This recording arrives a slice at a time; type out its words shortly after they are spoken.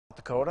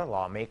Dakota,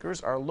 lawmakers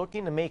are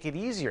looking to make it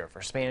easier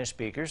for Spanish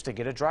speakers to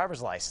get a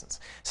driver's license.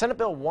 Senate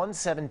Bill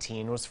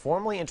 117 was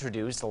formally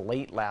introduced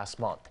late last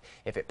month.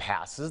 If it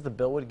passes, the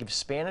bill would give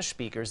Spanish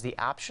speakers the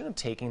option of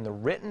taking the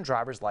written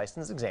driver's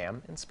license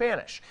exam in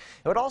Spanish.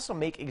 It would also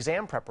make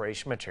exam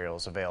preparation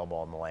materials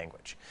available in the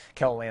language.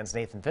 KELOLAND's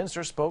Nathan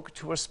Finster spoke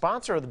to a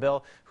sponsor of the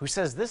bill who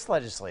says this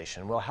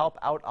legislation will help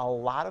out a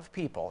lot of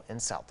people in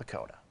South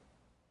Dakota.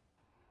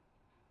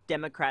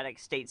 Democratic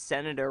State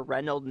Senator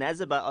Reynold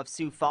Nezeba of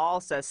Sioux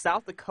Falls says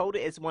South Dakota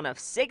is one of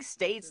 6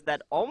 states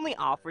that only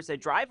offers a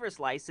driver's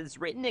license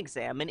written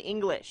exam in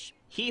English.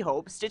 He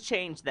hopes to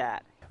change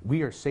that.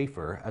 We are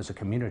safer as a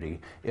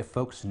community if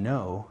folks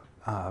know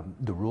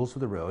the rules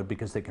of the road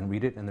because they can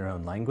read it in their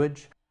own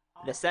language.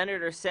 The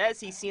senator says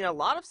he's seen a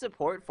lot of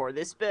support for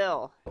this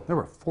bill. There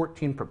were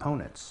 14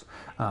 proponents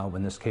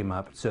when this came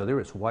up, so there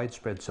is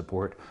widespread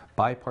support,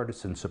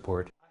 bipartisan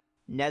support.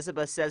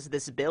 Nezeba says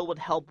this bill would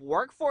help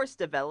workforce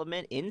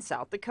development in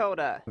South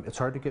Dakota. It's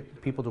hard to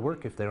get people to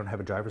work if they don't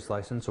have a driver's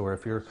license, or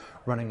if you're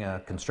running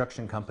a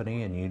construction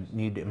company and you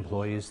need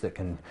employees that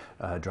can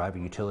drive a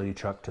utility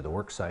truck to the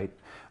work site.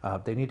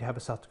 They need to have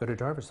a South Dakota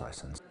driver's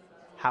license.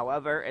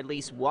 However, at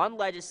least one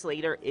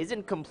legislator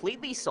isn't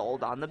completely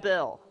sold on the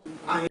bill.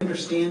 I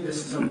understand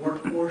this is a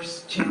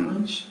workforce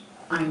challenge.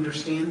 I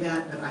understand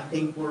that, but I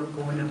think we're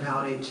going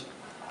about it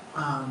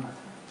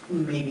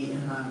maybe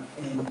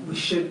and we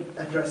should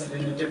address it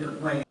in a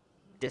different way.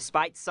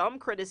 Despite some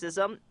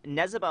criticism,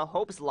 Nezeba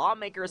hopes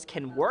lawmakers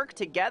can work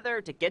together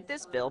to get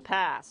this bill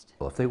passed.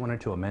 Well, if they wanted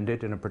to amend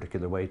it in a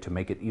particular way to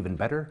make it even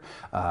better,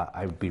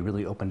 I would be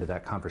really open to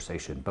that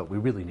conversation. But we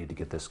really need to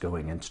get this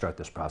going and start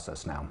this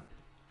process now.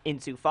 In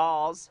Sioux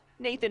Falls,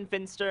 Nathan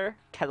Finster,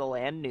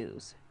 KELOLAND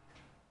News.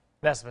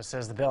 Nezeba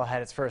says the bill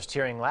had its first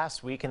hearing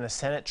last week in the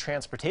Senate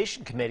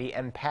Transportation Committee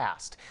and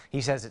passed. He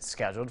says it's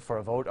scheduled for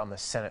a vote on the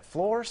Senate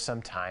floor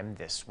sometime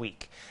this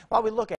week. While we look at